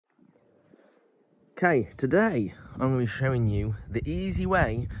Okay, today I'm going to be showing you the easy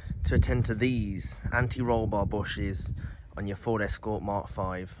way to attend to these anti-roll bar bushes on your Ford Escort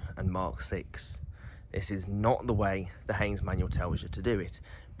Mk5 and Mk6. This is not the way the Haynes manual tells you to do it,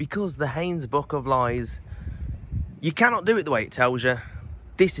 because the Haynes Book of Lies, you cannot do it the way it tells you.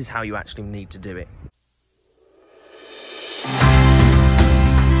 This is how you actually need to do it.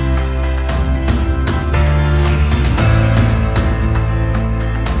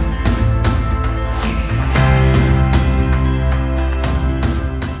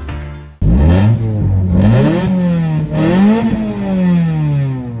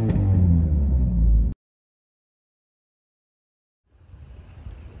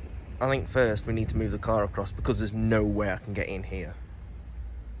 I think first we need to move the car across because there's no way I can get in here.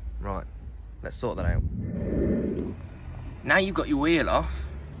 Right, let's sort that out. Now you've got your wheel off,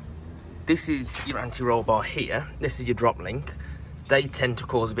 this is your anti-roll bar here, this is your drop link. They tend to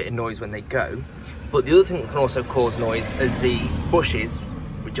cause a bit of noise when they go, but the other thing that can also cause noise is the bushes,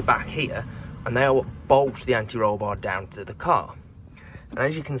 which are back here, and they are what bolt the anti-roll bar down to the car. And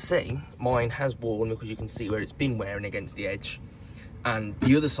as you can see, mine has worn because you can see where it's been wearing against the edge. And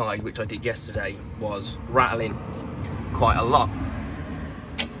the other side, which I did yesterday, was rattling quite a lot.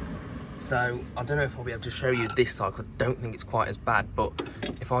 So I don't know if I'll be able to show you this side, because I don't think it's quite as bad, but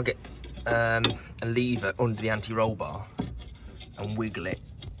if I get a lever under the anti-roll bar and wiggle it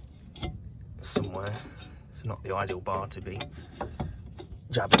somewhere, it's not the ideal bar to be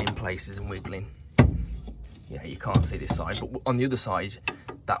jabbing in places and wiggling. Yeah, you can't see this side, but on the other side,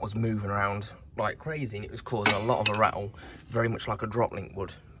 that was moving around like crazy and it was causing a lot of a rattle, very much like a drop link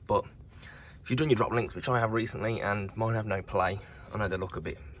would. But if you've done your drop links, which I have recently, and mine have no play, I know they look a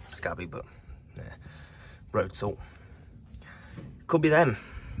bit scabby, but yeah, road salt. Could be them.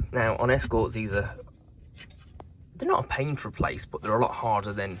 Now on Escorts, they're not a pain to replace, but they're a lot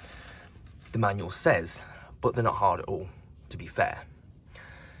harder than the manual says, but they're not hard at all, to be fair.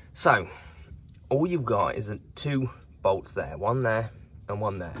 So all you've got is two bolts there, one there and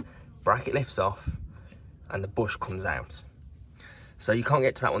one there. Bracket lifts off and the bush comes out. So you can't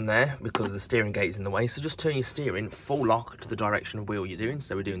get to that one there because the steering gate is in the way, so just turn your steering full lock to the direction of wheel you're doing.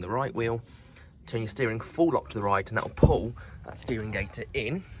 So we're doing the right wheel, turn your steering full lock to the right, and that'll pull that steering gator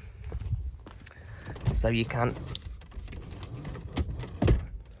in, so you can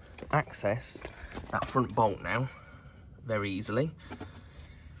access that front bolt now very easily.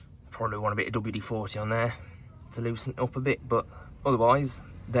 Probably want a bit of WD-40 on there to loosen it up a bit, but otherwise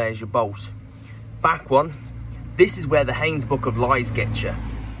there's your bolt. Back one, this is where the Haynes Book of Lies gets you.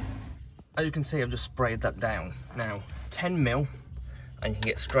 As you can see, I've just sprayed that down. Now 10mm, and you can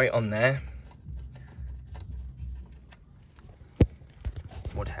get straight on there.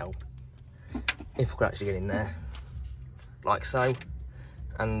 Would help if we could actually get in there like so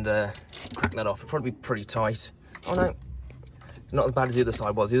and crack that off. It'd probably be pretty tight. Oh no, not as bad as the other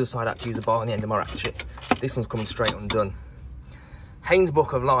side was. The other side had to use a bar on the end of my ratchet. This one's coming straight undone. Haynes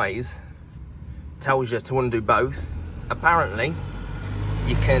Book of Lies tells you to undo both. Apparently,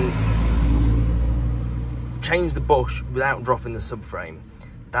 you can change the bush without dropping the subframe.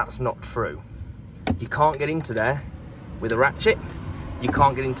 That's not true. You can't get into there with a ratchet. You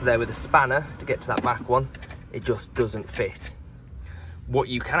can't get into there with a spanner to get to that back one. It just doesn't fit. What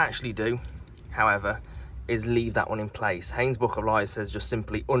you can actually do, however, is leave that one in place. Haynes Book of Lies says just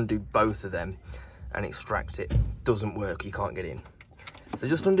simply undo both of them and extract it. Doesn't work, you can't get in. So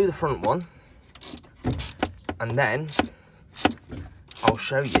just undo the front one, and then I'll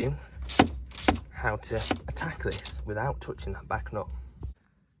show you how to attack this without touching that back nut.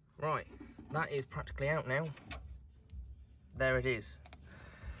 Right, that is practically out now. There it is.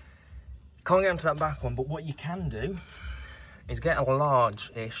 Can't get onto that back one, but what you can do is get a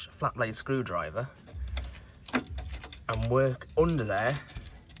large-ish flat blade screwdriver and work under there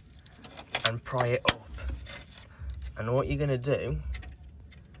and pry it up. And what you're going to do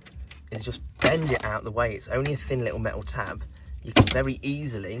is just bend it out the way. It's only a thin little metal tab. You can very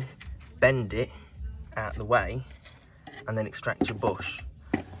easily bend it out the way and then extract your bush.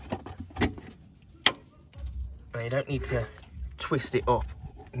 Now you don't need to twist it up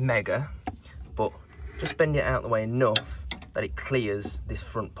mega, but just bend it out the way enough that it clears this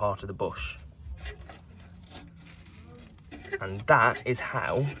front part of the bush. And that is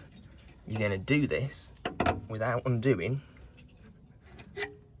how you're going to do this without undoing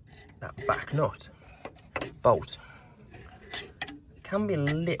that back nut bolt. It can be a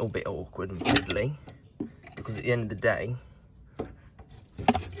little bit awkward and fiddly because at the end of the day,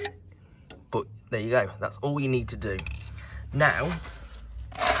 but there you go, that's all you need to do. Now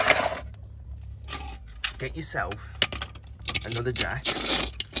get yourself another jack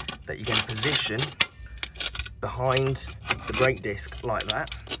that you can position behind the brake disc like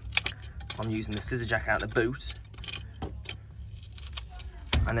that. I'm using the scissor jack out the boot.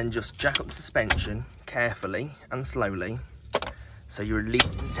 And then just jack up the suspension carefully and slowly, so you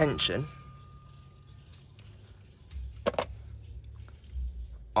relieve the tension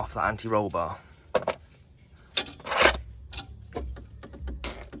off that anti-roll bar.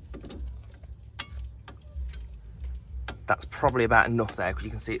 That's probably about enough there, because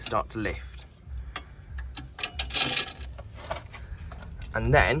you can see it start to lift.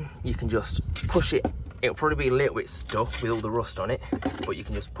 And then you can just push it. It'll probably be a little bit stuck with all the rust on it, but you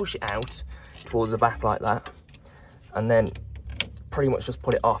can just push it out towards the back like that, and then pretty much just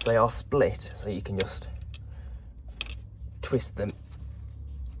pull it off. They are split, so you can just twist them.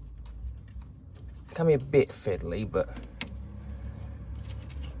 It can be a bit fiddly, but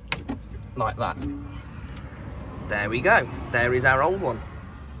like that. There we go. There is our old one.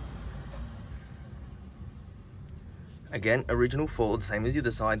 Again, original Ford, same as the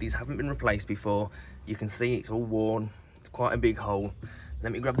other side. These haven't been replaced before. You can see it's all worn. It's quite a big hole.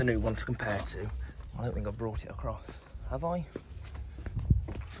 Let me grab the new one to compare to. I don't think I brought it across. Have I?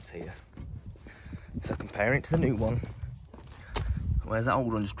 It's here. So comparing it to the new one. Where's that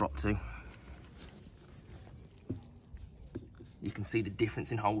old one just dropped to? You can see the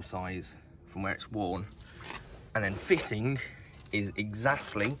difference in hole size from where it's worn. And then fitting is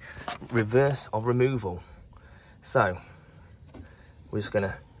exactly reverse of removal. So we're just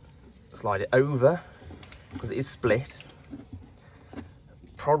gonna slide it over, because it is split.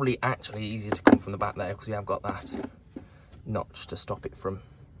 Probably actually easier to come from the back there, because we have got that notch to stop it from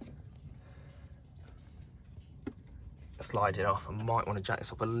sliding off. I might want to jack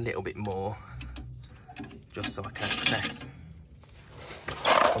this up a little bit more, just so I can access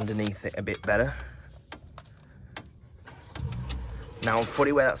underneath it a bit better. Now I'm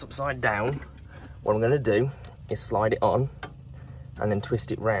fully aware that's upside down. What I'm going to do is slide it on and then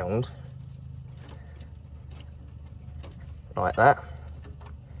twist it round like that.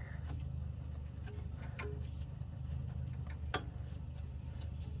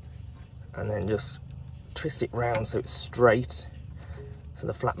 And then just twist it round so it's straight, so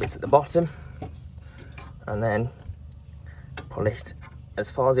the flat bit's at the bottom, and then pull it as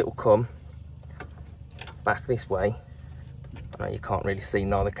far as it will come back this way. I know you can't really see,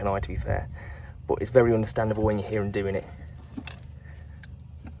 neither can I, to be fair, but it's very understandable when you hear them doing it.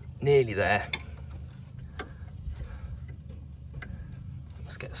 Nearly there.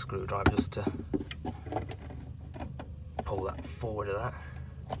 Let's get a screwdriver just to pull that forward of that.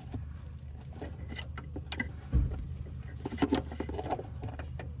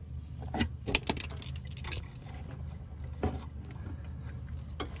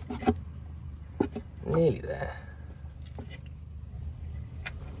 Nearly there.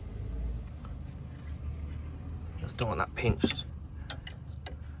 Just don't want that pinched.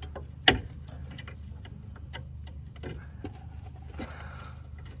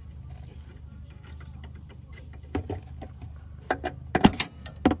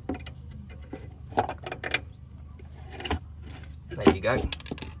 There you go,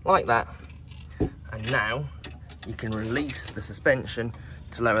 like that. And now you can release the suspension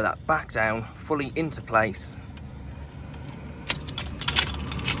to lower that back down fully into place.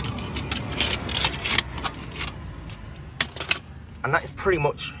 And that is pretty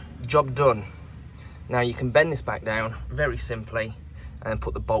much job done. Now you can bend this back down very simply and then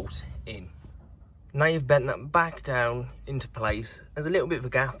put the bolt in. Now you've bent that back down into place. There's a little bit of a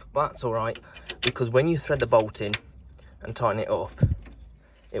gap, but that's all right, because when you thread the bolt in and tighten it up,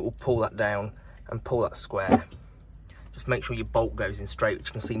 it will pull that down and pull that square. Just make sure your bolt goes in straight, which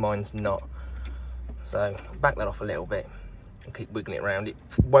you can see mine's not. So back that off a little bit and keep wiggling it around. It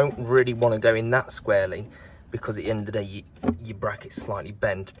won't really want to go in that squarely, because at the end of the day your bracket's slightly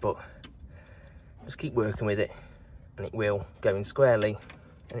bent, but just keep working with it and it will go in squarely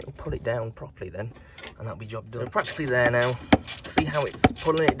and it will pull it down properly then, and that'll be job done. So practically there now. See how it's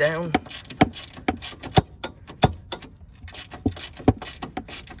pulling it down?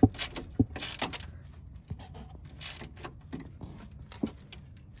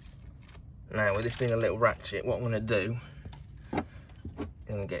 Now with this being a little ratchet, what I'm going to do is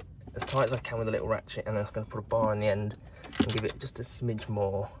I'm going to get as tight as I can with a little ratchet, and then I'm going to put a bar on the end and give it just a smidge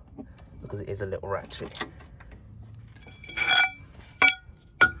more, because it is a little ratchet.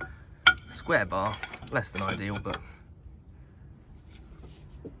 Square bar, less than ideal, but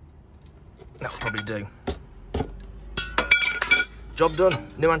that'll probably do. Job done.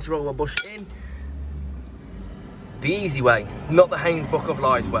 New anti-roll bush in. The easy way, not the Haynes Book of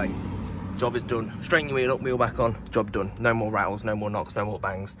Lies way. Job is done. Straighten your wheel up, wheel back on, job done. No more rattles, no more knocks, no more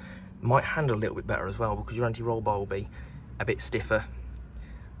bangs. Might handle a little bit better as well, because your anti-roll bar will be a bit stiffer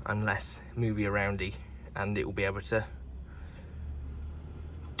and less movie aroundy, and it will be able to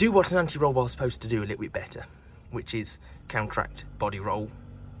do what an anti-roll bar is supposed to do a little bit better, which is counteract body roll,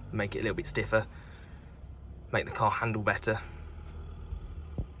 make it a little bit stiffer, make the car handle better,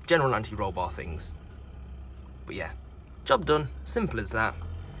 general anti-roll bar things. But yeah, job done, simple as that.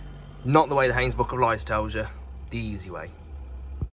 Not the way the Haynes Book of Lies tells you, the easy way.